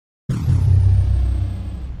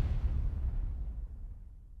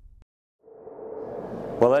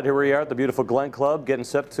Well, Ed, here we are at the beautiful Glen Club, getting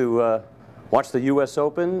set to watch the U.S.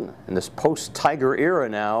 Open in this post-Tiger era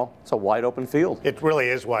now. It's a wide-open field. It really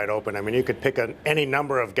is wide open. I mean, you could pick any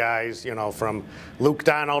number of guys, you know, from Luke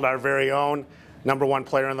Donald, our very own #1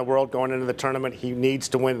 player in the world going into the tournament. He needs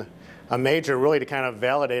to win a major really to kind of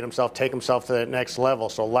validate himself, take himself to that next level.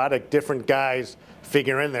 So a lot of different guys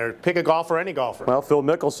figure in there. Pick a golfer, any golfer. Well, Phil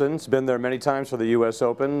Mickelson's been there many times for the U.S.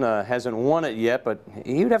 Open. Hasn't won it yet, but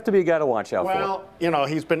he would have to be a guy to watch out for. Well, you know,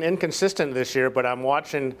 he's been inconsistent this year, but I'm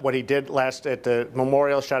watching what he did last at the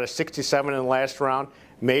Memorial. Shot a 67 in the last round.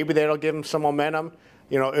 Maybe that'll give him some momentum.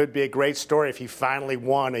 You know, it would be a great story if he finally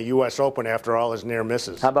won a U.S. Open after all his near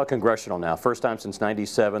misses. How about Congressional now? First time since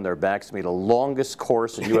 '97, they're back to be the longest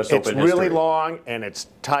course in U.S. Open history. It's really long and it's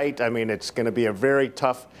tight. I mean, it's going to be a very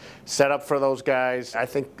tough setup for those guys. I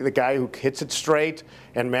think the guy who hits it straight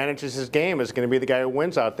and manages his game is going to be the guy who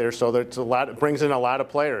wins out there. So there's a lot. It brings in a lot of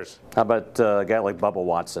players. How about a guy like Bubba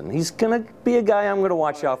Watson? He's going to be a guy I'm going to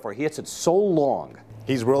watch out for. He hits it so long.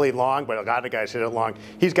 He's really long, but a lot of guys hit it long.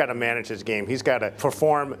 He's got to manage his game. He's got to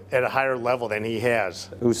perform at a higher level than he has.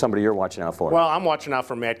 Who's somebody you're watching out for? Well, I'm watching out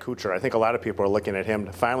for Matt Kuchar. I think a lot of people are looking at him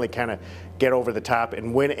to finally kind of get over the top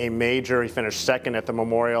and win a major. He finished second at the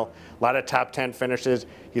Memorial. A lot of top 10 finishes.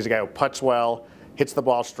 He's a guy who putts well, hits the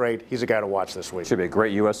ball straight. He's a guy to watch this week. Should be a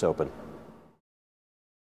great U.S. Open.